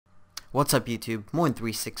What's up YouTube,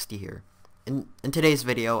 Moin360 here. In today's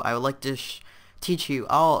video, I would like to teach you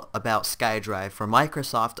all about SkyDrive for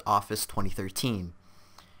Microsoft Office 2013.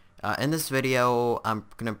 In this video, I'm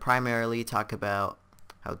going to primarily talk about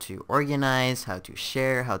how to organize, how to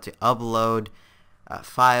share, how to upload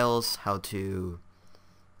files, how to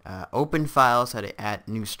open files, how to add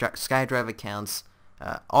new SkyDrive accounts,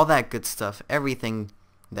 all that good stuff, everything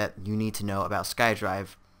that you need to know about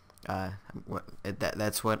SkyDrive.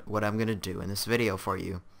 That's what I'm gonna do in this video for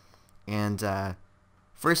you. And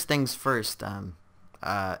first things first,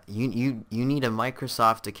 you need a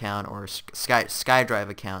Microsoft account or SkyDrive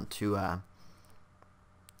account to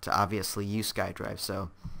obviously use SkyDrive.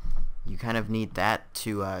 So you kind of need that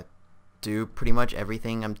to do pretty much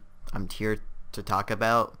everything I'm here to talk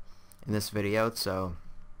about in this video. So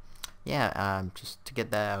yeah, just to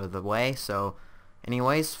get that out of the way. So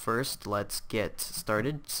anyways, first let's get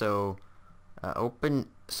started. So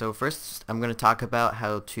first I'm going to talk about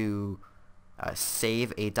how to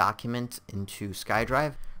save a document into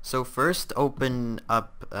SkyDrive. So first open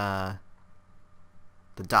up the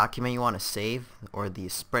document you want to save, or the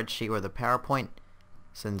spreadsheet or the PowerPoint,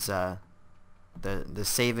 since the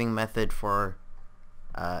saving method for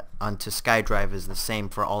onto SkyDrive is the same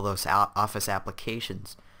for all those Office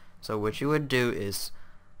applications. So what you would do is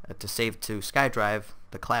to save to SkyDrive,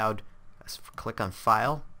 the cloud, click on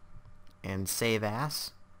File and Save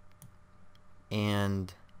As,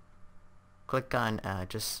 and click on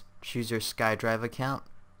just choose your SkyDrive account.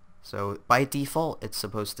 So by default it's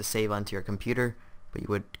supposed to save onto your computer, but you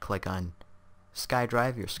would click on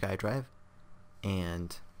SkyDrive, your SkyDrive,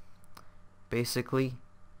 and basically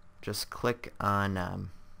just click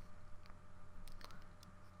on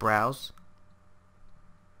Browse,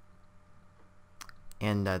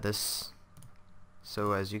 and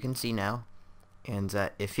so as you can see now, and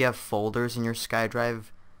if you have folders in your SkyDrive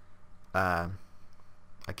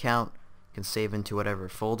account, you can save into whatever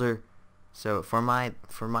folder. So for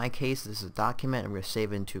my case, this is a document. I'm going to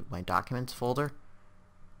save into my documents folder,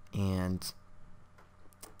 and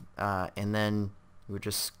then you would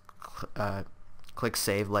just click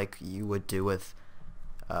save like you would do with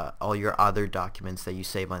all your other documents that you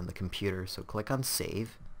save on the computer. So click on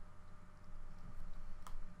save,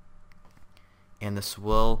 and this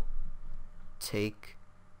will take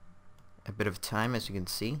a bit of time, as you can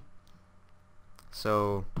see.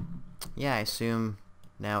 So yeah, I assume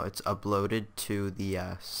now it's uploaded to the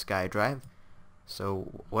SkyDrive.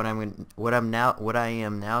 So what I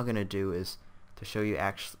am now going to do is to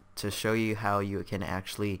show you how you can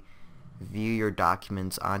actually view your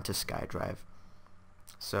documents onto SkyDrive.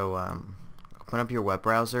 So open up your web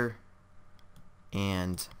browser,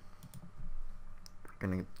 and we're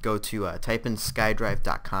going to go to type in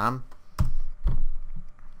skydrive.com.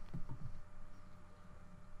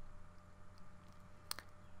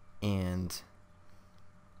 And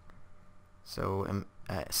so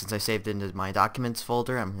since I saved it into my documents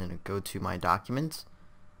folder, I'm going to go to my documents,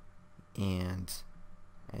 and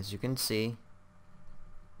as you can see,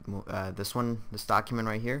 this document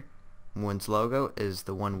right here, Moon's logo, is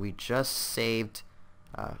the one we just saved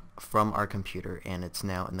from our computer, and it's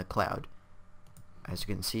now in the cloud, as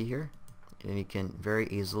you can see here. And you can very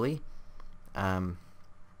easily open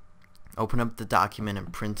up the document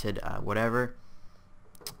and print it, whatever.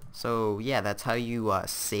 So yeah, that's how you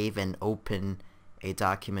save and open a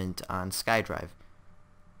document on SkyDrive.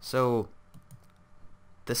 So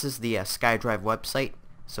this is the SkyDrive website.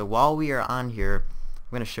 So while we are on here,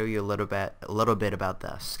 I'm going to show you a little bit about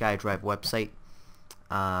the SkyDrive website.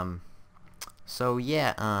 So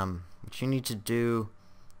yeah, what you need to do,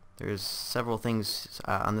 there's several things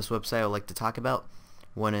on this website I would like to talk about.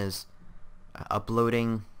 One is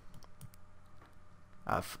uploading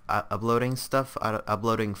stuff,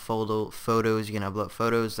 uploading photos. You can upload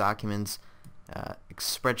photos, documents,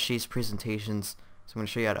 spreadsheets, presentations. So I'm going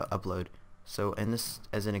to show you how to upload. So in this,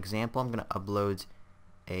 as an example, I'm going to upload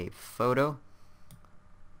a photo,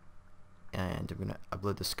 and I'm going to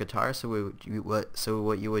upload this guitar. So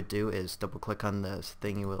what you would do is double click on the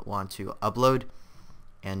thing you would want to upload,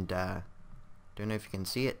 and don't know if you can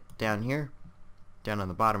see it down here, down on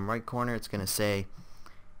the bottom right corner. It's going to say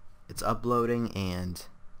it's uploading, and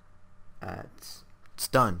it's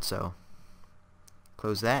done. So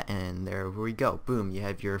close that, and there we go. Boom, you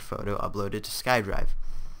have your photo uploaded to SkyDrive.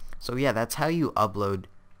 So yeah, that's how you upload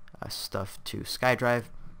stuff to SkyDrive.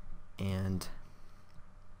 And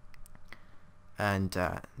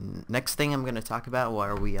next thing I'm going to talk about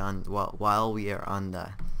while we are on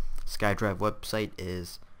the SkyDrive website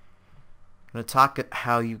is I'm going to talk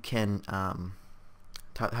how you can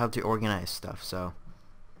how to organize stuff. So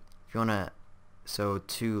if you want to so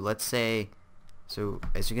to let's say, so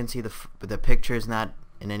as you can see, the picture is not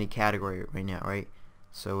in any category right now, right?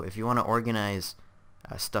 So if you want to organize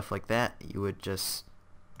stuff like that, you would just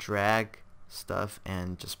drag stuff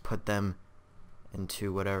and just put them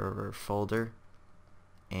into whatever folder,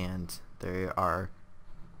 and they are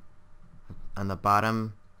on the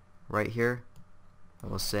bottom right here. I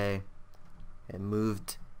will say it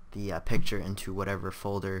moved the picture into whatever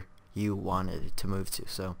folder you wanted it to move to.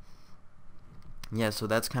 So yeah, so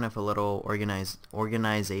that's kind of a little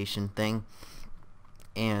organization thing.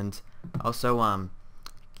 And also and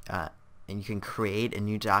you can create a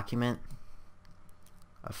new document,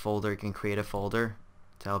 a folder. You can create a folder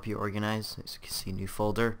to help you organize. As you can see, new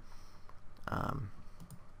folder.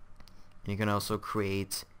 You can also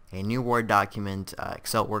create a new Word document,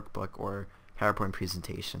 Excel workbook, or PowerPoint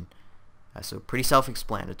presentation. So pretty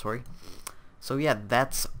self-explanatory. So yeah,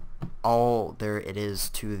 that's all there it is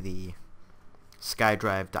to the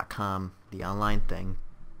SkyDrive.com, the online thing.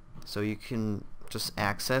 So you can just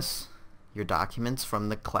access your documents from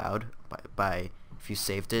the cloud by if you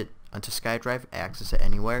saved it onto SkyDrive, access it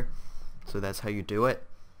anywhere. So that's how you do it.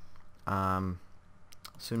 So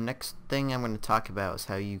next thing I'm going to talk about is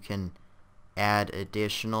how you can add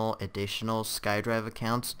additional SkyDrive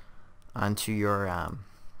accounts onto your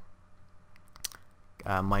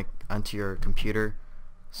onto your computer.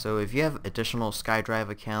 So if you have additional SkyDrive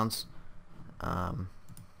accounts,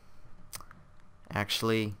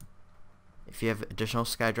 actually, if you have additional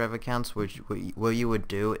SkyDrive accounts, what you would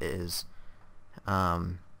do is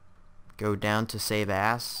go down to Save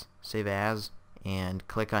As, and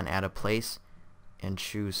click on Add a Place, and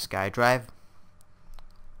choose SkyDrive,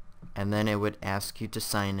 and then it would ask you to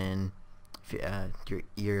sign in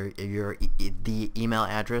the email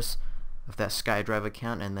address of that SkyDrive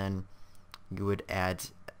account, and then you would add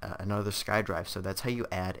another SkyDrive. So that's how you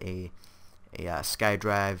add a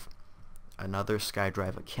SkyDrive, another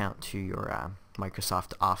SkyDrive account to your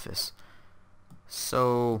Microsoft Office.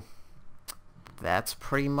 So that's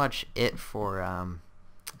pretty much it for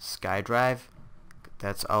SkyDrive.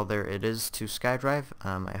 That's all there it is to SkyDrive.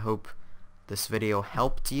 I hope this video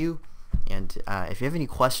helped you, and if you have any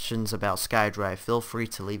questions about SkyDrive, feel free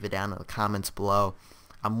to leave it down in the comments below.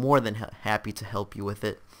 I'm more than happy to help you with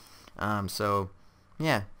it. So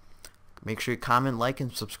yeah, make sure you comment, like,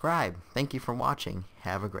 and subscribe. Thank you for watching.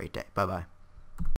 Have a great day. Bye bye.